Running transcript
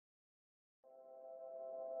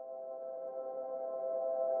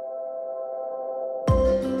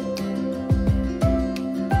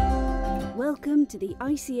Welcome to the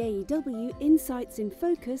ICAEW Insights In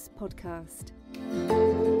Focus podcast.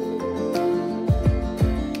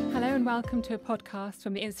 Hello and welcome to a podcast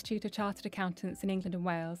from the Institute of Chartered Accountants in England and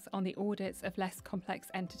Wales on the audits of less complex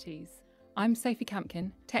entities. I'm Sophie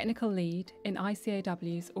Campkin, Technical Lead in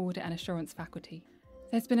ICAEW's Audit and Assurance faculty.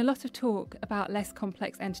 There's been a lot of talk about less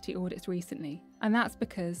complex entity audits recently, and that's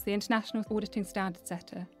because the International Auditing Standard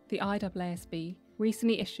Setter, the IAASB,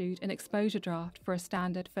 recently issued an exposure draft for a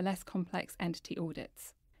standard for less complex entity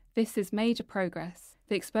audits. This is major progress.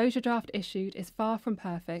 The exposure draft issued is far from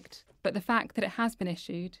perfect, but the fact that it has been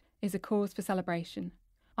issued is a cause for celebration.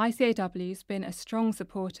 ICAEW's been a strong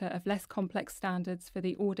supporter of less complex standards for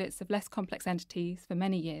the audits of less complex entities for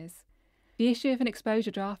many years. The issue of an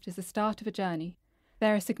exposure draft is the start of a journey.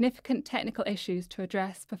 There are significant technical issues to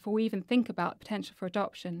address before we even think about potential for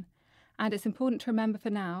adoption, and it's important to remember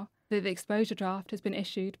for now that the exposure draft has been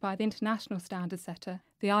issued by the international standard setter,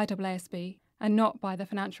 the IAASB, and not by the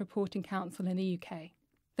Financial Reporting Council in the UK.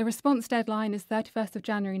 The response deadline is 31st of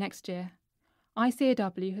January next year.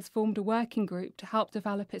 ICAEW has formed a working group to help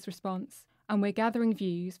develop its response, and we're gathering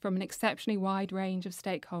views from an exceptionally wide range of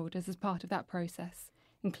stakeholders as part of that process,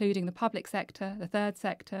 including the public sector, the third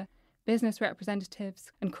sector, business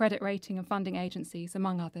representatives, and credit rating and funding agencies,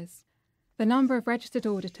 among others. The number of registered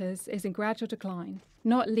auditors is in gradual decline,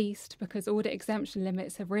 not least because audit exemption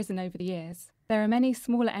limits have risen over the years. There are many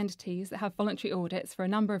smaller entities that have voluntary audits for a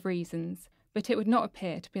number of reasons, but it would not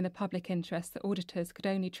appear to be in the public interest that auditors could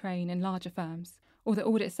only train in larger firms, or that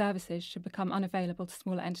audit services should become unavailable to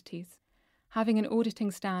smaller entities. Having an auditing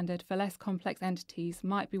standard for less complex entities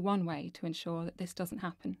might be one way to ensure that this doesn't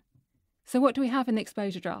happen. So what do we have in the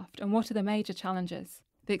exposure draft, and what are the major challenges?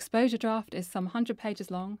 The exposure draft is some 100 pages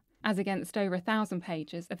long, as against over 1,000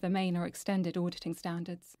 pages of the main or extended auditing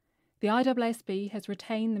standards. The IAASB has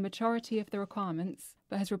retained the majority of the requirements,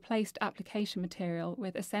 but has replaced application material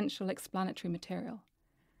with essential explanatory material.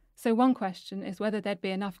 So one question is whether there'd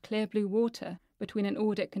be enough clear blue water between an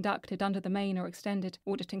audit conducted under the main or extended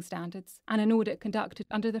auditing standards and an audit conducted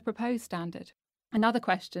under the proposed standard. Another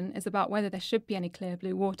question is about whether there should be any clear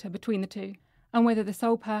blue water between the two, and whether the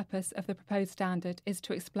sole purpose of the proposed standard is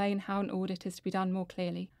to explain how an audit is to be done more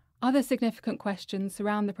clearly. Other significant questions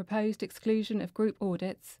surround the proposed exclusion of group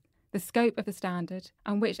audits, the scope of the standard,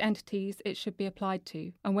 and which entities it should be applied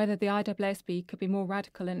to, and whether the IAASB could be more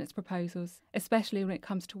radical in its proposals, especially when it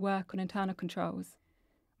comes to work on internal controls.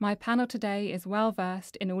 My panel today is well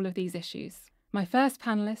versed in all of these issues. My first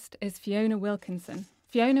panellist is Fiona Wilkinson.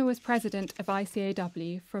 Fiona was president of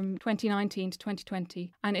ICAEW from 2019 to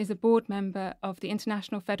 2020 and is a board member of the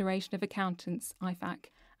International Federation of Accountants, IFAC,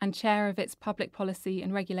 and chair of its Public Policy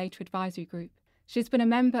and Regulatory Advisory Group. She's been a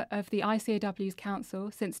member of the ICAEW's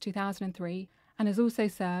Council since 2003 and has also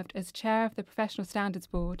served as chair of the Professional Standards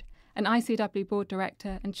Board, an ICAEW board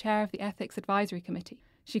director and chair of the Ethics Advisory Committee.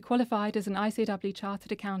 She qualified as an ICAEW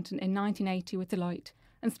Chartered Accountant in 1980 with Deloitte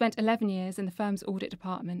and spent 11 years in the firm's audit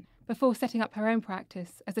department before setting up her own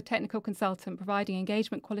practice as a technical consultant providing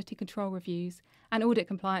engagement quality control reviews and audit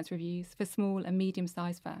compliance reviews for small and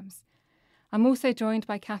medium-sized firms. I'm also joined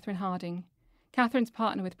by Catherine Harding. Catherine's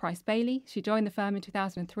partner with Price Bailey. She joined the firm in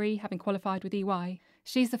 2003, having qualified with EY.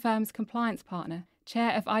 She's the firm's compliance partner,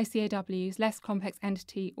 chair of ICAEW's Less Complex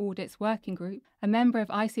Entity Audits Working Group, a member of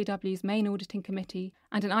ICAEW's Main Auditing Committee,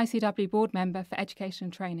 and an ICAEW board member for Education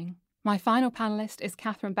and Training. My final panellist is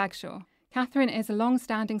Catherine Bagshaw. Catherine is a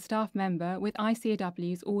long-standing staff member with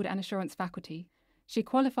ICAEW's Audit and Assurance faculty. She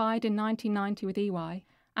qualified in 1990 with EY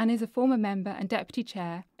and is a former member and deputy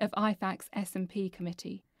chair of IFAC's S&P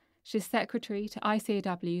committee. She's secretary to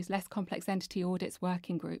ICAEW's Less Complex Entity Audits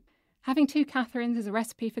Working Group. Having two Catherines is a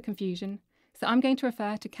recipe for confusion, so I'm going to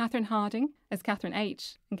refer to Catherine Harding as Catherine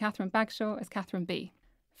H and Catherine Bagshaw as Catherine B.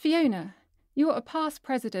 Fiona, you're a past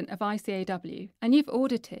president of ICAEW and you've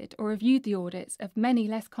audited or reviewed the audits of many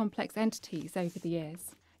less complex entities over the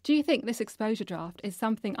years. Do you think this exposure draft is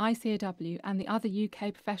something ICAEW and the other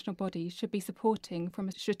UK professional bodies should be supporting from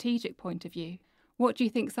a strategic point of view? What do you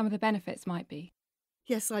think some of the benefits might be?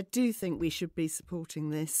 Yes, I do think we should be supporting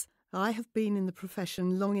this. I have been in the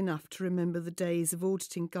profession long enough to remember the days of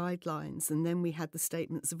auditing guidelines, and then we had the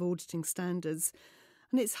statements of auditing standards.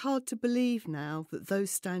 And it's hard to believe now that those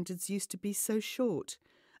standards used to be so short.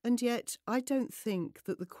 And yet, I don't think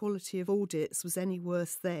that the quality of audits was any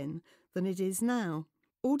worse then than it is now.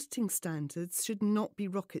 Auditing standards should not be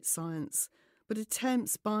rocket science, but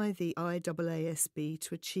attempts by the IAASB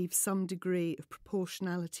to achieve some degree of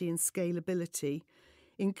proportionality and scalability,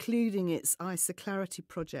 including its ISA Clarity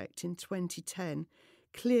project in 2010,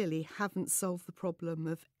 clearly haven't solved the problem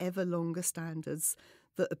of ever longer standards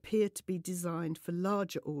that appear to be designed for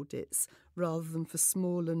larger audits rather than for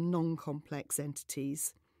small and non-complex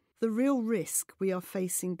entities. The real risk we are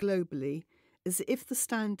facing globally is that if the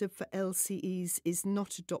standard for LCEs is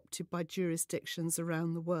not adopted by jurisdictions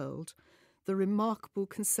around the world, the remarkable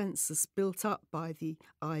consensus built up by the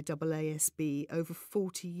IAASB over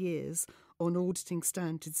 40 years on auditing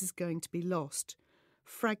standards is going to be lost.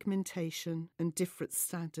 Fragmentation and different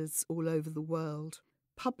standards all over the world.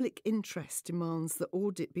 Public interest demands that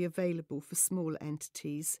audit be available for small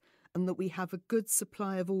entities and that we have a good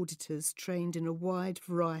supply of auditors trained in a wide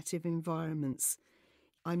variety of environments.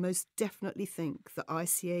 I most definitely think that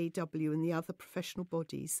ICAEW and the other professional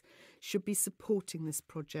bodies should be supporting this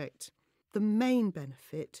project. The main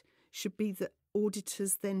benefit should be that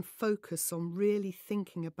auditors then focus on really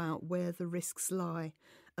thinking about where the risks lie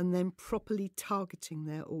and then properly targeting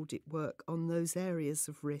their audit work on those areas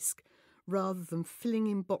of risk, rather than filling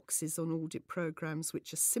in boxes on audit programmes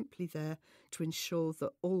which are simply there to ensure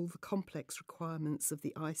that all the complex requirements of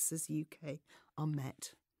the ICAEW's UK are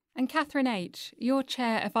met. And Catherine H., you're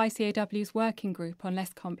chair of ICAEW's working group on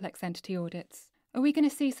less complex entity audits. Are we going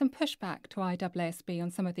to see some pushback to IAASB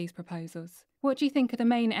on some of these proposals? What do you think are the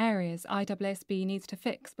main areas IAASB needs to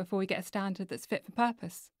fix before we get a standard that's fit for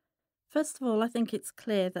purpose? First of all, I think it's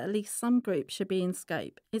clear that at least some groups should be in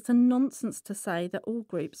scope. It's a nonsense to say that all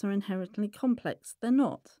groups are inherently complex. They're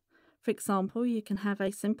not. For example, you can have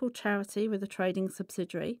a simple charity with a trading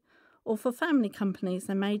subsidiary, or for family companies,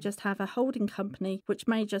 they may just have a holding company which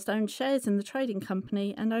may just own shares in the trading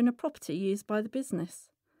company and own a property used by the business.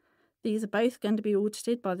 These are both going to be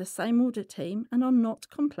audited by the same audit team and are not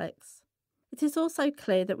complex. It is also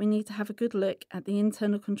clear that we need to have a good look at the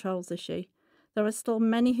internal controls issue. There are still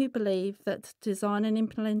many who believe that design and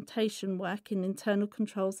implementation work in internal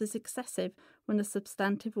controls is excessive when a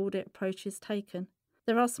substantive audit approach is taken.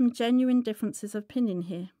 There are some genuine differences of opinion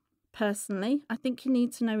here. Personally, I think you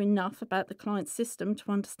need to know enough about the client's system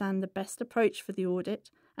to understand the best approach for the audit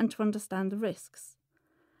and to understand the risks.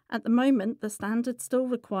 At the moment, the standard still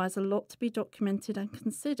requires a lot to be documented and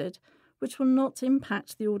considered, which will not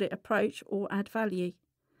impact the audit approach or add value.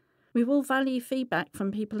 We will value feedback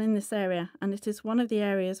from people in this area, and it is one of the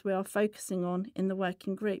areas we are focusing on in the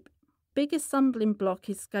working group. Biggest stumbling block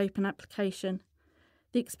is scope and application.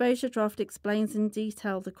 The exposure draft explains in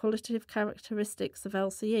detail the qualitative characteristics of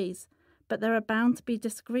LCEs, but there are bound to be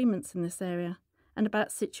disagreements in this area, and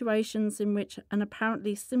about situations in which an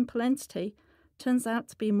apparently simple entity turns out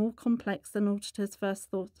to be more complex than auditors first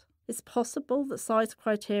thought. It's possible that size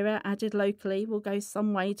criteria added locally will go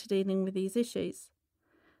some way to dealing with these issues.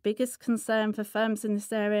 Biggest concern for firms in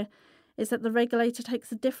this area is that the regulator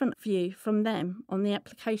takes a different view from them on the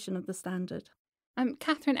application of the standard.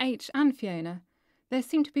 Catherine H. and Fiona, there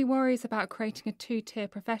seem to be worries about creating a two-tier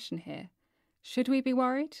profession here. Should we be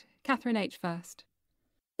worried? Catherine H. first.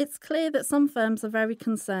 It's clear that some firms are very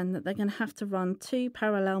concerned that they're going to have to run two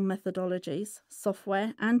parallel methodologies,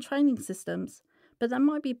 software and training systems, but that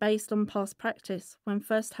might be based on past practice when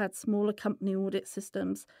first had smaller company audit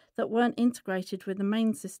systems that weren't integrated with the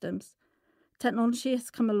main systems. Technology has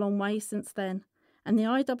come a long way since then, and the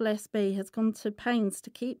IAASB has gone to pains to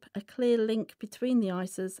keep a clear link between the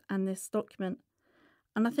ICAs and this document.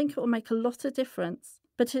 And I think it will make a lot of difference,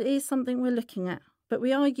 but it is something we're looking at. But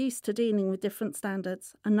we are used to dealing with different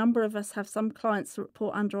standards. A number of us have some clients that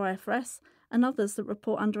report under IFRS and others that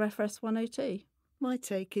report under FRS 102. My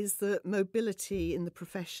take is that mobility in the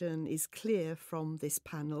profession is clear from this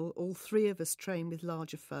panel. All three of us train with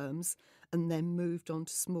larger firms and then moved on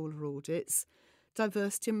to smaller audits.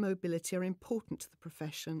 Diversity and mobility are important to the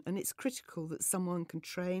profession, and it's critical that someone can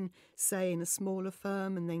train, say, in a smaller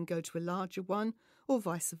firm and then go to a larger one, or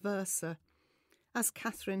vice versa. As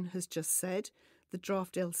Catherine has just said, the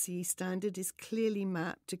draft LCE standard is clearly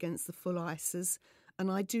mapped against the full ICAs,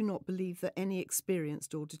 and I do not believe that any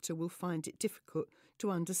experienced auditor will find it difficult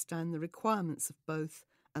to understand the requirements of both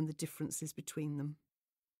and the differences between them.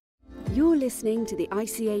 You're listening to the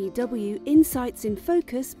ICAEW Insights in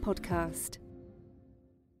Focus podcast.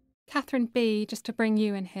 Catherine B., just to bring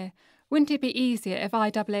you in here, wouldn't it be easier if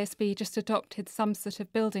IAASB just adopted some sort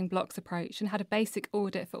of building blocks approach and had a basic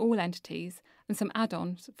audit for all entities and some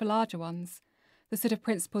add-ons for larger ones? The sort of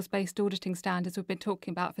principles-based auditing standards we've been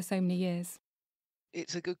talking about for so many years.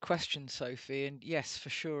 It's a good question, Sophie, and yes, for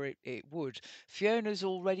sure it would. Fiona's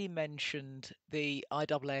already mentioned the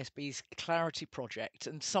IAASB's Clarity Project,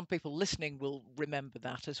 and some people listening will remember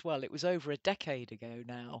that as well. It was over a decade ago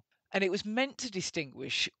now, and it was meant to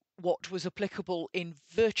distinguish what was applicable in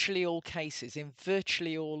virtually all cases, in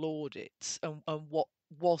virtually all audits, and what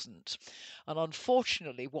wasn't. And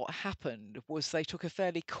unfortunately, what happened was they took a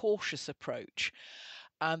fairly cautious approach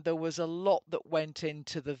and there was a lot that went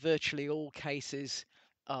into the virtually all cases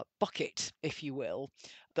bucket, if you will,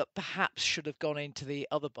 that perhaps should have gone into the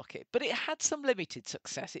other bucket. But it had some limited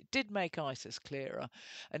success. It did make ISAs clearer,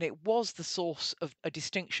 and it was the source of a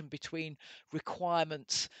distinction between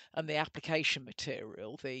requirements and the application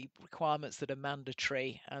material, the requirements that are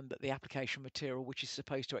mandatory and that the application material which is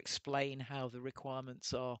supposed to explain how the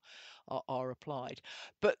requirements are applied.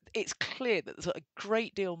 But it's clear that there's a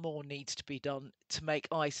great deal more needs to be done to make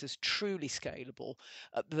ISAs truly scalable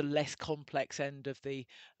at the less complex end of the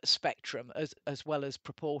spectrum, as well as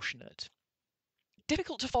proportionate.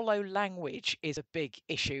 Difficult to follow language is a big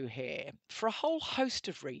issue here for a whole host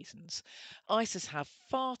of reasons. ISAs have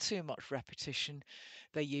far too much repetition,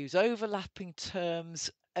 they use overlapping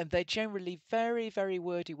terms, and they're generally very, very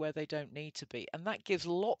wordy where they don't need to be. And that gives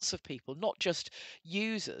lots of people, not just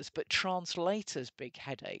users, but translators, big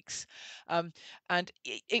headaches. And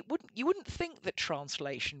you wouldn't think that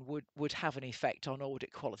translation would have an effect on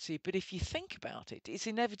audit quality, but if you think about it, it's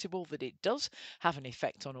inevitable that it does have an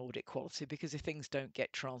effect on audit quality, because if things don't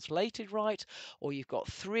get translated right, or you've got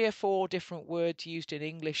 3 or 4 different words used in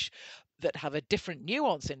English that have a different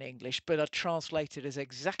nuance in English but are translated as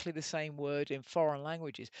exactly the same word in foreign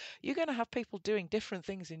languages, you're going to have people doing different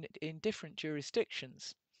things in different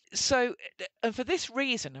jurisdictions. So, and for this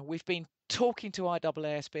reason, we've been talking to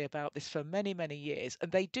IAASB about this for many, many years,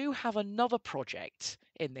 and they do have another project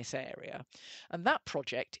in this area. And that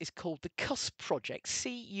project is called the CUSP project,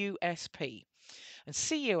 CUSP. And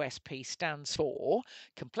CUSP stands for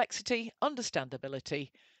Complexity,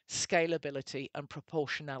 Understandability, Scalability, and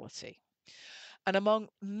Proportionality. And among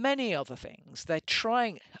many other things, they're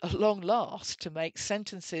trying at long last to make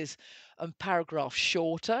sentences and paragraphs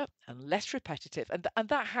shorter and less repetitive. And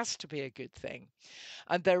that has to be a good thing.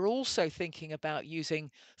 And they're also thinking about using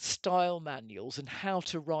style manuals and how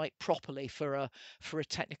to write properly for a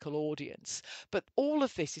technical audience. But all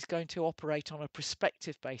of this is going to operate on a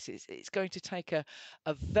prospective basis. It's going to take a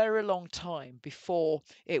very long time before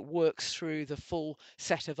it works through the full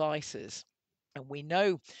set of ISAs. And we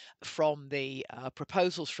know from the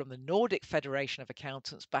proposals from the Nordic Federation of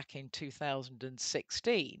Accountants back in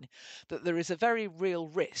 2016 that there is a very real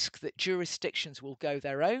risk that jurisdictions will go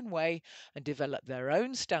their own way and develop their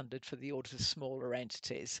own standard for the audit of smaller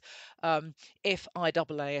entities if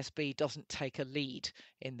IAASB doesn't take a lead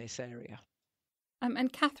in this area.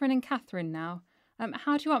 And Catherine now.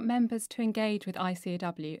 How do you want members to engage with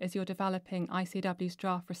ICAEW as you're developing ICAEW's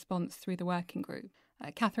draft response through the working group?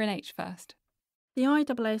 Catherine H. first. The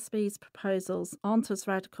IAASB's proposals aren't as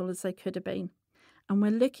radical as they could have been, and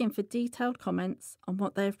we're looking for detailed comments on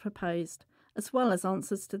what they have proposed, as well as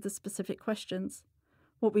answers to the specific questions.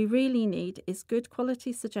 What we really need is good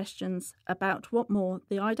quality suggestions about what more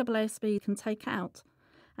the IAASB can take out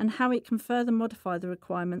and how it can further modify the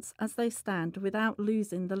requirements as they stand without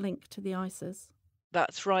losing the link to the ISAs.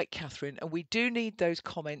 That's right, Catherine, and we do need those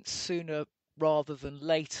comments sooner rather than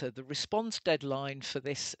later. The response deadline for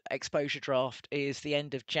this exposure draft is the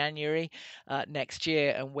end of January next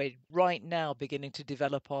year, and we're right now beginning to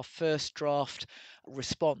develop our first draft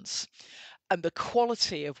response. And the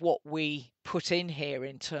quality of what we put in here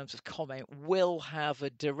in terms of comment will have a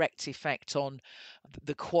direct effect on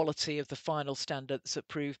the quality of the final standard that's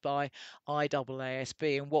approved by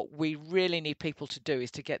IAASB. And what we really need people to do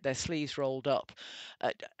is to get their sleeves rolled up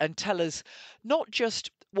and tell us not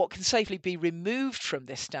just what can safely be removed from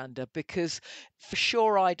this standard, because for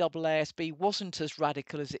sure IAASB wasn't as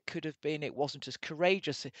radical as it could have been, it wasn't as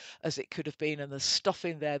courageous as it could have been, and there's stuff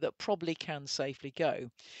in there that probably can safely go.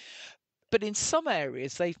 But in some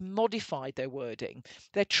areas, they've modified their wording.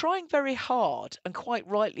 They're trying very hard, and quite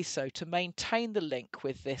rightly so, to maintain the link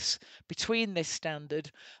with this between this standard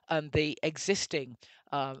and the existing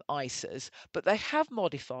ISAs, but they have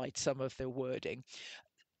modified some of their wording.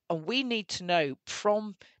 And we need to know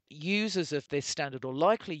from users of this standard, or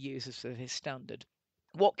likely users of this standard,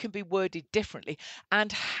 what can be worded differently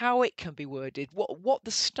and how it can be worded. What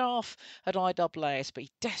the staff at IAASB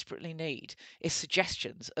desperately need is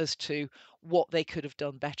suggestions as to what they could have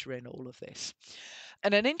done better in all of this.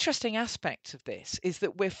 And an interesting aspect of this is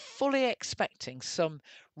that we're fully expecting some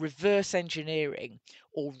reverse engineering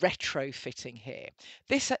or retrofitting here.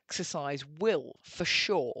 This exercise will, for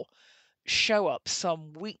sure, show up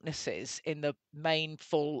some weaknesses in the main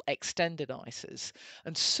full extended ISAs,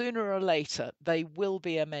 and sooner or later they will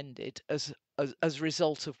be amended as a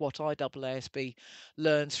result of what IAASB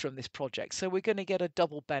learns from this project. So we're going to get a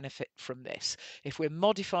double benefit from this. If we're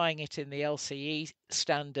modifying it in the LCE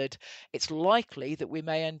standard, it's likely that we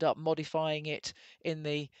may end up modifying it in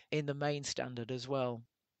the main standard as well.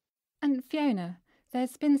 And Fiona,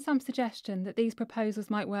 There's been some suggestion that these proposals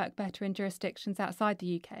might work better in jurisdictions outside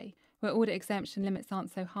the UK, where audit exemption limits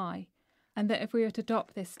aren't so high, and that if we were to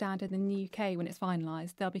adopt this standard in the UK when it's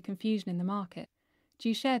finalised, there'll be confusion in the market. Do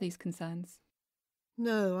you share these concerns?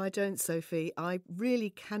 No, I don't, Sophie. I really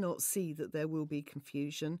cannot see that there will be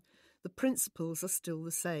confusion. The principles are still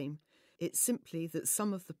the same. It's simply that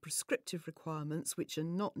some of the prescriptive requirements, which are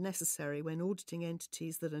not necessary when auditing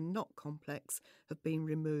entities that are not complex, have been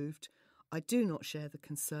removed. I do not share the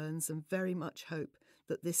concerns and very much hope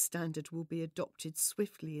that this standard will be adopted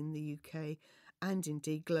swiftly in the UK and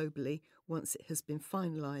indeed globally once it has been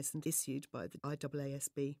finalised and issued by the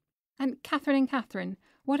IAASB. And Catherine,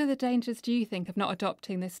 what are the dangers do you think of not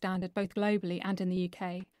adopting this standard both globally and in the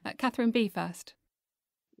UK? Catherine B first.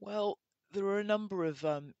 Well, there are a number of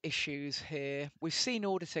issues here. We've seen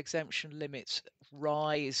audit exemption limits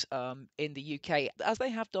rise in the UK, as they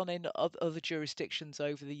have done in other jurisdictions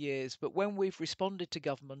over the years. But when we've responded to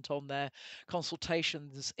government on their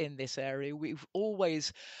consultations in this area, we've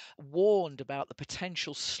always warned about the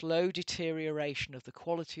potential slow deterioration of the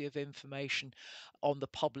quality of information on the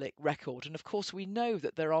public record. And of course, we know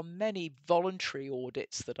that there are many voluntary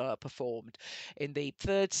audits that are performed. In the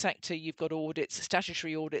third sector, you've got audits,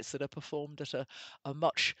 statutory audits that are performed at a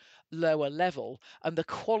much lower level, and the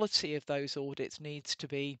quality of those audits needs to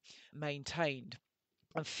be maintained.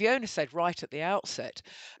 And Fiona said right at the outset,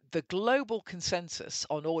 the global consensus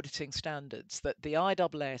on auditing standards that the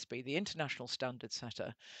IAASB, the international standard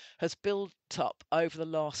setter, has built up over the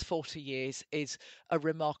last 40 years is a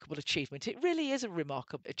remarkable achievement. It really is a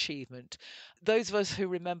remarkable achievement. Those of us who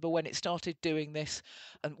remember when it started doing this,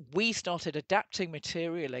 and we started adapting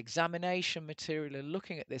material, examination material, and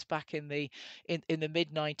looking at this back in the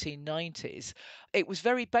mid 1990s, it was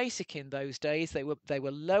very basic in those days. They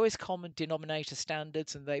were lowest common denominator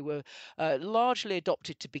standards, and they were largely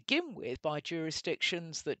adopted to begin with by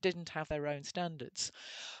jurisdictions that didn't have their own standards.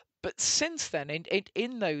 But since then,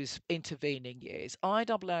 in those intervening years,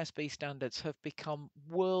 IAASB standards have become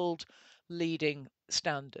world-leading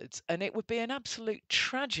standards, and it would be an absolute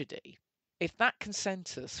tragedy if that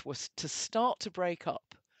consensus was to start to break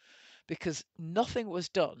up because nothing was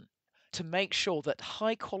done to make sure that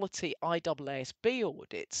high-quality IAASB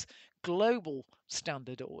audits, global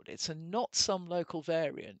standard audits, and not some local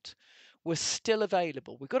variant, were still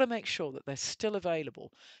available. We've got to make sure that they're still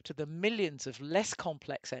available to the millions of less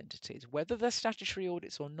complex entities, whether they're statutory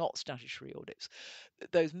audits or not statutory audits,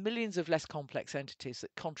 those millions of less complex entities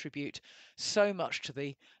that contribute so much to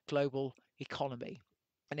the global economy.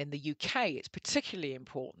 And in the UK, it's particularly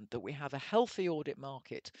important that we have a healthy audit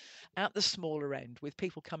market at the smaller end, with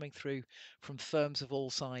people coming through from firms of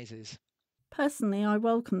all sizes. Personally, I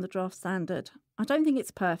welcome the draft standard. I don't think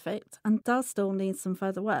it's perfect and does still need some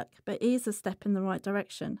further work, but it is a step in the right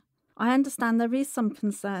direction. I understand there is some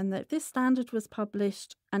concern that if this standard was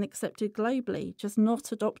published and accepted globally, just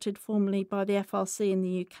not adopted formally by the FRC in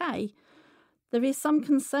the UK, there is some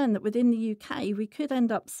concern that within the UK we could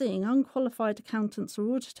end up seeing unqualified accountants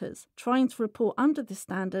or auditors trying to report under this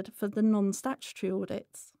standard for the non-statutory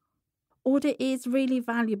audits. Audit is really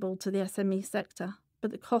valuable to the SME sector, but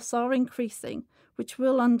the costs are increasing, which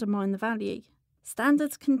will undermine the value.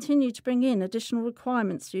 Standards continue to bring in additional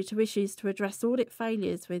requirements due to issues to address audit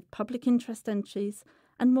failures with public interest entries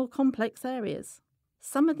and more complex areas.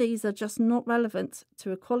 Some of these are just not relevant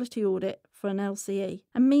to a quality audit for an LCE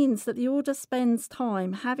and means that the auditor spends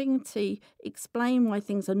time having to explain why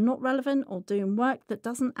things are not relevant or doing work that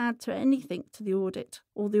doesn't add to anything to the audit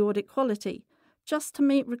or the audit quality, just to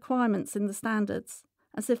meet requirements in the standards.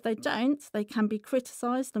 As if they don't, they can be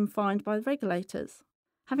criticised and fined by the regulators.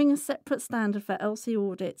 Having a separate standard for LC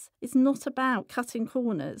audits is not about cutting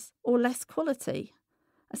corners or less quality.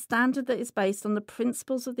 A standard that is based on the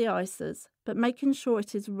principles of the ICAEWs, but making sure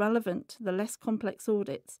it is relevant to the less complex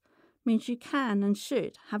audits, means you can and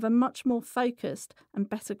should have a much more focused and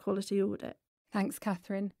better quality audit. Thanks,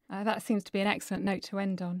 Catherine. That seems to be an excellent note to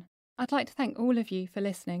end on. I'd like to thank all of you for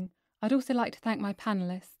listening. I'd also like to thank my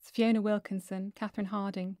panellists, Fiona Wilkinson, Catherine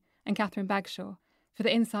Harding and Catherine Bagshaw, for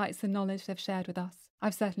the insights and knowledge they've shared with us.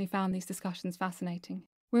 I've certainly found these discussions fascinating.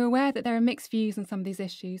 We're aware that there are mixed views on some of these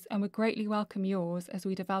issues and would greatly welcome yours as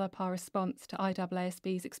we develop our response to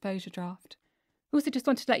IAASB's exposure draft. Also just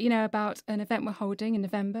wanted to let you know about an event we're holding in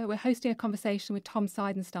November. We're hosting a conversation with Tom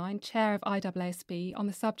Seidenstein, Chair of IAASB, on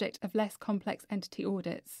the subject of less complex entity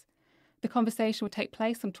audits. The conversation will take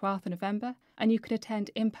place on 12th of November, and you can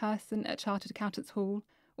attend in person at Chartered Accountants Hall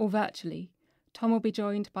or virtually. Tom will be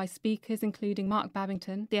joined by speakers including Mark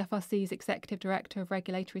Babington, the FRC's Executive Director of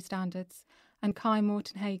Regulatory Standards, and Kai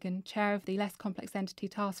Morton-Hagen, Chair of the Less Complex Entity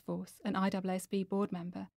Task Force and IAASB board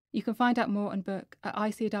member. You can find out more and book at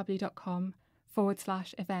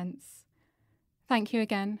icaew.com/events. Thank you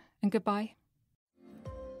again, and goodbye.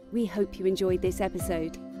 We hope you enjoyed this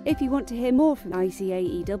episode. If you want to hear more from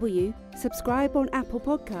ICAEW, subscribe on Apple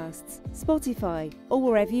Podcasts, Spotify, or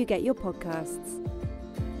wherever you get your podcasts.